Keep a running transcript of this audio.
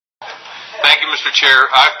Thank you, Mr. Chair.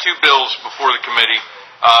 I have two bills before the committee.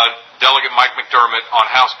 Delegate Mike McDermott on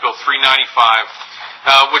House Bill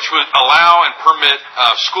 395, which would allow and permit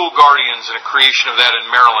school guardians and a creation of that in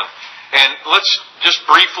Maryland. And let's just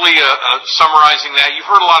briefly summarizing that. You've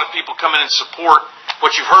heard a lot of people come in and support.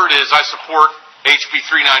 What you've heard is I support HB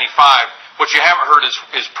 395. What you haven't heard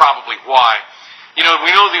is probably why. You know,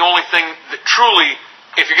 we know the only thing that truly,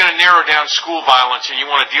 if you're going to narrow down school violence and you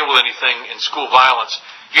want to deal with anything in school violence,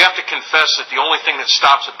 you have to confess that the only thing that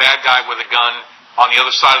stops a bad guy with a gun on the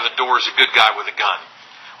other side of the door is a good guy with a gun.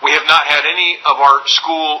 We have not had any of our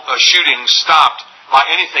school shootings stopped by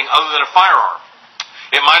anything other than a firearm.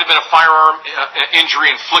 It might have been a firearm injury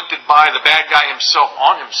inflicted by the bad guy himself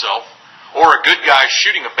on himself, or a good guy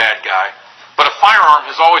shooting a bad guy, but a firearm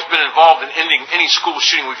has always been involved in ending any school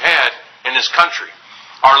shooting we've had in this country.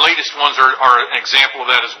 Our latest ones are an example of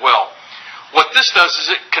that as well. What this does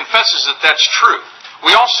is it confesses that that's true.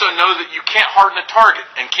 We also know that you can't harden a target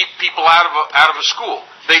and keep people out of a school.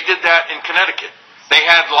 They did that in Connecticut. They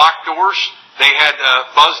had locked doors. They had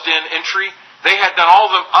buzzed-in entry. They had done all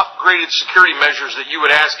the upgraded security measures that you would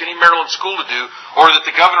ask any Maryland school to do, or that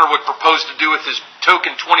the governor would propose to do with his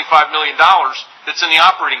token $25 million that's in the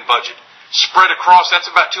operating budget. Spread across, that's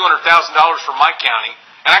about $200,000 for my county.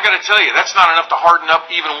 And I got to tell you, that's not enough to harden up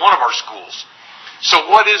even one of our schools. So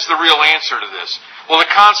what is the real answer to this? Well,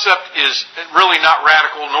 the concept is really not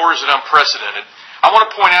radical, nor is it unprecedented. I want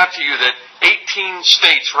to point out to you that 18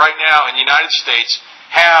 states right now in the United States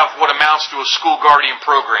have what amounts to a school guardian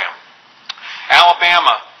program.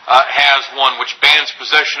 Alabama has one which bans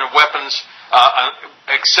possession of weapons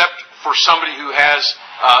except for somebody who has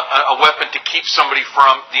a weapon to keep somebody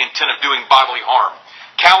from the intent of doing bodily harm.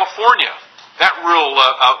 California, that real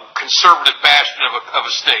conservative bastion of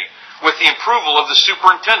a state, with the approval of the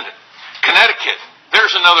superintendent. Connecticut,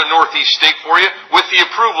 there's another Northeast state for you, with the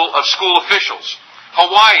approval of school officials.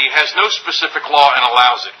 Hawaii has no specific law and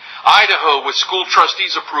allows it. Idaho with school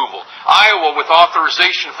trustees' approval. Iowa with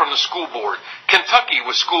authorization from the school board. Kentucky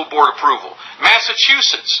with school board approval.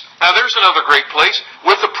 Massachusetts, now there's another great place,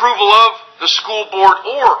 with approval of the school board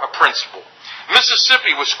or a principal.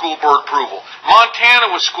 Mississippi with school board approval.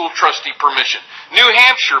 Montana with school trustee permission. New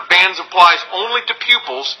Hampshire bans applies only to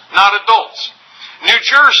pupils, not adults. New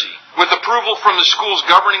Jersey with approval from the school's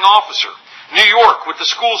governing officer. New York with the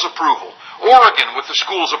school's approval. Oregon with the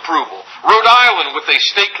school's approval. Rhode Island with a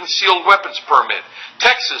state concealed weapons permit.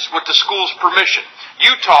 Texas with the school's permission.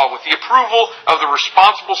 Utah with the approval of the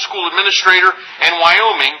responsible school administrator. And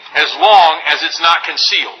Wyoming as long as it's not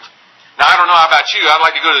concealed. Now, I don't know about you. I'd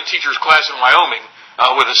like to go to the teacher's class in Wyoming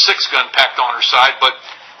with a 6-gun packed on her side. But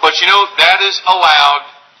you know, that is allowed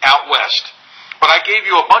out west. But I gave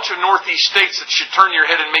you a bunch of Northeast states that should turn your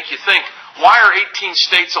head and make you think, why are 18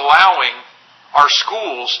 states allowing our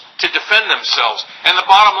schools to defend themselves? And the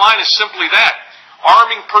bottom line is simply that.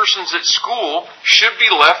 Arming persons at school should be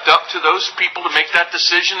left up to those people to make that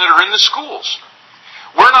decision that are in the schools.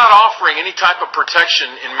 We're not offering any type of protection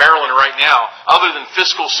in Maryland right now other than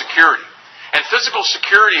physical security. And physical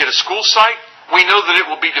security at a school site, we know that it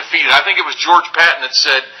will be defeated. I think it was George Patton that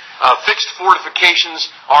said, fixed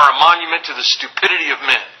fortifications are a monument to the stupidity of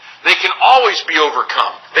men. They can always be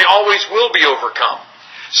overcome. They always will be overcome.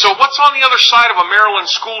 So what's on the other side of a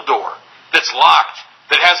Maryland school door that's locked,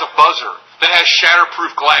 that has a buzzer, that has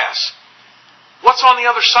shatterproof glass? What's on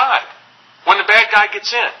the other side when the bad guy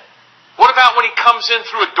gets in? What about when he comes in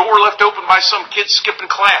through a door left open by some kid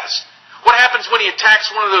skipping class? What happens when he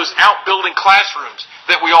attacks one of those outbuilding classrooms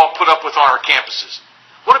that we all put up with on our campuses?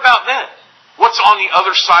 What about then? What's on the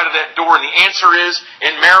other side of that door? And the answer is,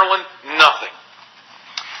 in Maryland, nothing.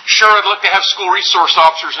 Sure, I'd like to have school resource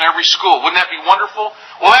officers in every school. Wouldn't that be wonderful?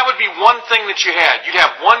 Well, that would be one thing that you had. You'd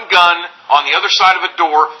have one gun on the other side of a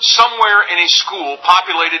door somewhere in a school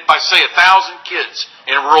populated by, say, 1,000 kids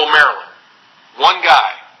in rural Maryland. One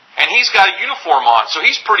guy. And he's got a uniform on, so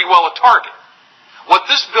he's pretty well a target. What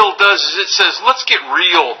this bill does is it says, let's get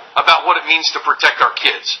real about what it means to protect our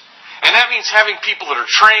kids. And that means having people that are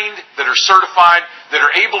trained, that are certified, that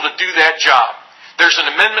are able to do that job. There's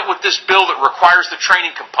an amendment with this bill that requires the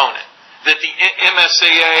training component. That the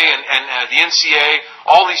MSAA and the NCA,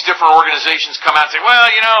 all these different organizations come out and say, well,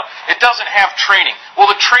 you know, it doesn't have training.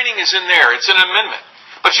 Well, the training is in there. It's an amendment.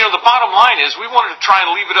 But, you know, the bottom line is we wanted to try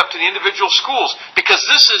and leave it up to the individual schools because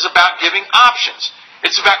this is about giving options.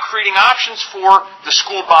 It's about creating options for the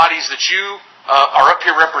school bodies that you are up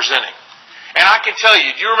here representing. And I can tell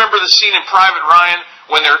you, do you remember the scene in Private Ryan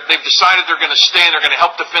when they've decided they're going to stay and they're going to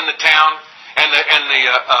help defend the town? And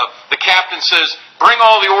the captain says, bring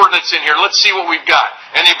all the ordnance in here. Let's see what we've got.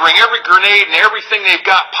 And they bring every grenade and everything they've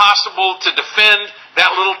got possible to defend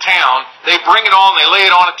that little town, they bring it on, they lay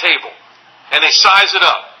it on a table, and they size it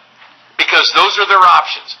up, because those are their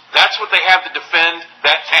options. That's what they have to defend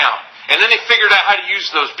that town. And then they figured out how to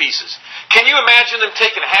use those pieces. Can you imagine them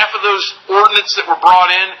taking half of those ordnance that were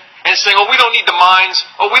brought in and saying, oh, we don't need the mines,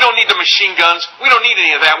 oh, we don't need the machine guns, we don't need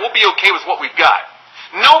any of that, we'll be okay with what we've got.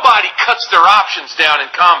 Nobody cuts their options down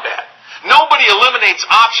in combat. Nobody eliminates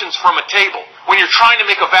options from a table when you're trying to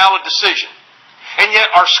make a valid decision. And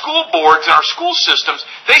yet our school boards and our school systems,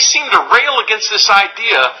 they seem to rail against this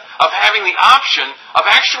idea of having the option of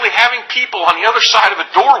actually having people on the other side of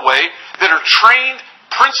a doorway that are trained,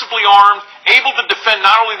 principally armed, able to defend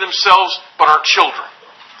not only themselves, but our children.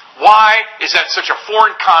 Why is that such a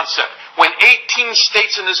foreign concept when 18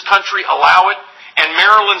 states in this country allow it and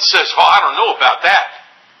Maryland says, oh, I don't know about that?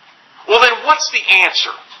 Well, then what's the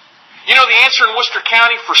answer? You know, the answer in Worcester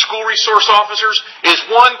County for school resource officers is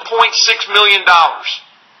 $1.6 million.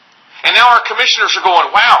 And now our commissioners are going,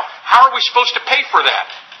 wow, how are we supposed to pay for that?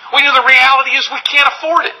 Well, you know, the reality is we can't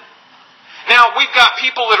afford it. Now, we've got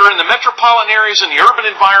people that are in the metropolitan areas and the urban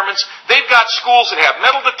environments. They've got schools that have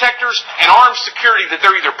metal detectors and armed security that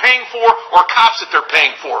they're either paying for or cops that they're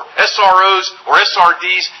paying for, SROs or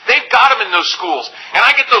SRDs. They've got them in those schools. And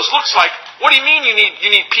I get those looks like, what do you mean you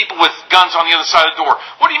need people with guns on the other side of the door?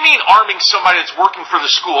 What do you mean arming somebody that's working for the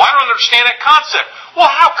school? I don't understand that concept. Well,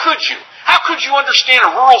 how could you? How could you understand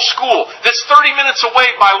a rural school that's 30 minutes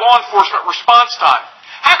away by law enforcement response time?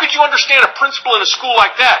 How could you understand a principal in a school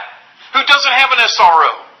like that who doesn't have an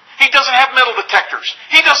SRO? He doesn't have metal detectors.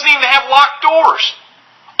 He doesn't even have locked doors.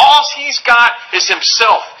 All he's got is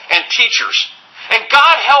himself and teachers. And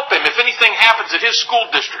God help him if anything happens at his school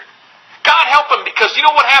district. God help him, because you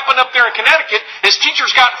know what happened up there in Connecticut is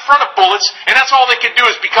teachers got in front of bullets, and that's all they could do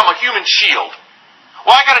is become a human shield.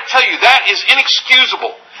 Well, I got to tell you, that is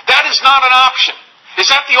inexcusable. That is not an option. Is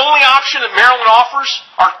that the only option that Maryland offers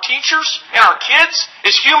our teachers and our kids,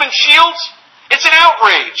 is human shields? It's an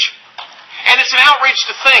outrage. And it's an outrage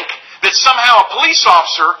to think that somehow a police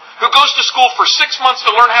officer who goes to school for 6 months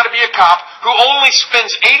to learn how to be a cop, who only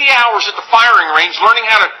spends 80 hours at the firing range learning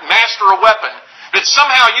how to master a weapon, that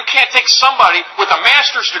somehow you can't take somebody with a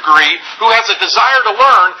master's degree who has a desire to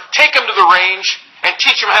learn, take them to the range, and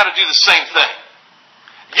teach them how to do the same thing.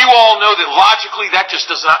 You all know that logically that just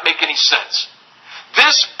does not make any sense.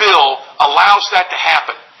 This bill allows that to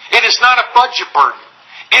happen. It is not a budget burden.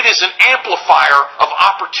 It is an amplifier of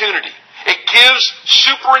opportunity. It gives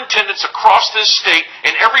superintendents across this state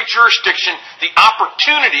in every jurisdiction the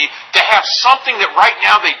opportunity to have something that right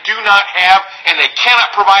now they do not have and they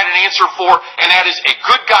cannot provide an answer for, and that is a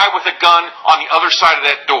good guy with a gun on the other side of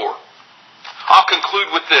that door. I'll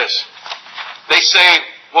conclude with this. They say,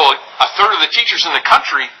 well, a third of the teachers in the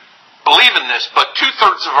country believe in this, but 2/3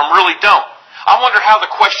 of them really don't. I wonder how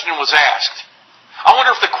the question was asked. I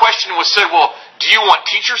wonder if the question was said, well, do you want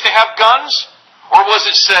teachers to have guns? Or was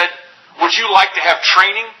it said, would you like to have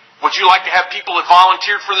training? Would you like to have people that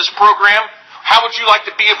volunteered for this program? How would you like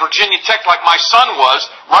to be at Virginia Tech like my son was,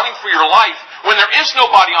 running for your life, when there is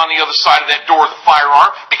nobody on the other side of that door with a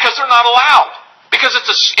firearm, because they're not allowed? Because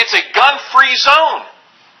it's a gun-free zone.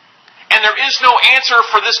 And there is no answer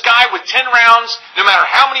for this guy with 10 rounds, no matter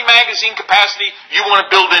how many magazine capacity you want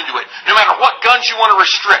to build into it, no matter what guns you want to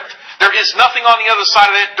restrict. There is nothing on the other side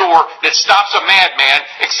of that door that stops a madman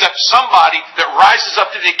except somebody that rises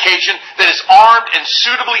up to the occasion, that is armed and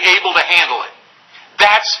suitably able to handle it.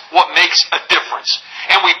 That's what makes a difference.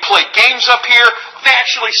 And we play games up here. They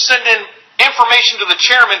actually send in information to the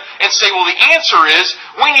chairman and say, well, the answer is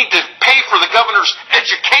we need to pay for the governor's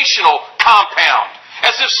educational compound.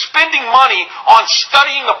 As if spending money on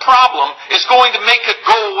studying a problem is going to make it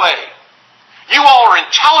go away. You all are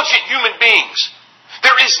intelligent human beings.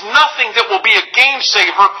 There is nothing that will be a game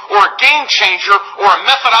saver or a game changer or a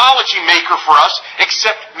methodology maker for us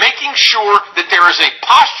except making sure that there is a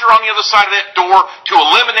posture on the other side of that door to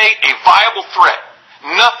eliminate a viable threat.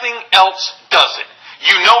 Nothing else does it.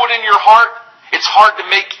 You know it in your heart. It's hard to,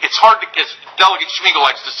 as Delegate Schmiegel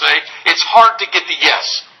likes to say, it's hard to get the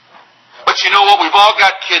yes. But you know what? We've all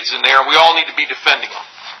got kids in there and we all need to be defending them.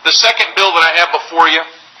 The second bill that I have before you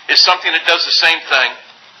is something that does the same thing.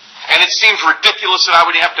 And it seems ridiculous that I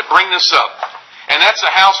would have to bring this up. And that's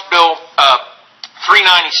a House Bill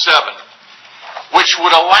 397, which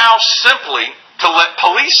would allow simply to let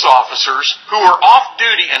police officers who are off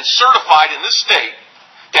duty and certified in this state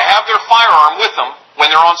to have their firearm with them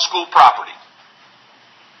when they're on school property.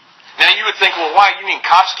 Now you would think, well, why? You mean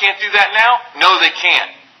cops can't do that now? No, they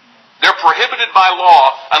can't. They're prohibited by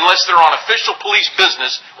law unless they're on official police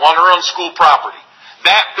business on their own school property.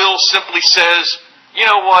 That bill simply says, you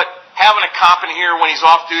know what? having a cop in here when he's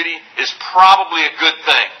off duty is probably a good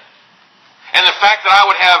thing. And the fact that I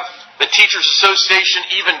would have the Teachers Association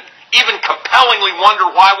even compellingly wonder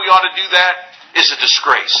why we ought to do that is a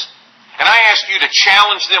disgrace. And I ask you to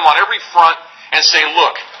challenge them on every front and say,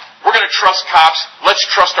 look, we're going to trust cops. Let's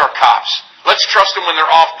trust our cops. Let's trust them when they're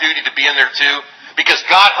off duty to be in there too. Because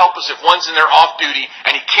God help us if one's in there off duty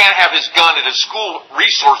and he can't have his gun at a school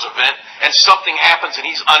resource event and something happens and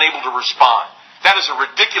he's unable to respond. That is a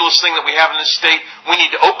ridiculous thing that we have in this state. We need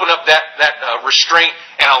to open up that restraint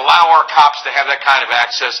and allow our cops to have that kind of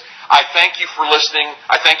access. I thank you for listening.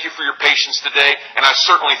 I thank you for your patience today, and I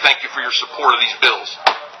certainly thank you for your support of these bills.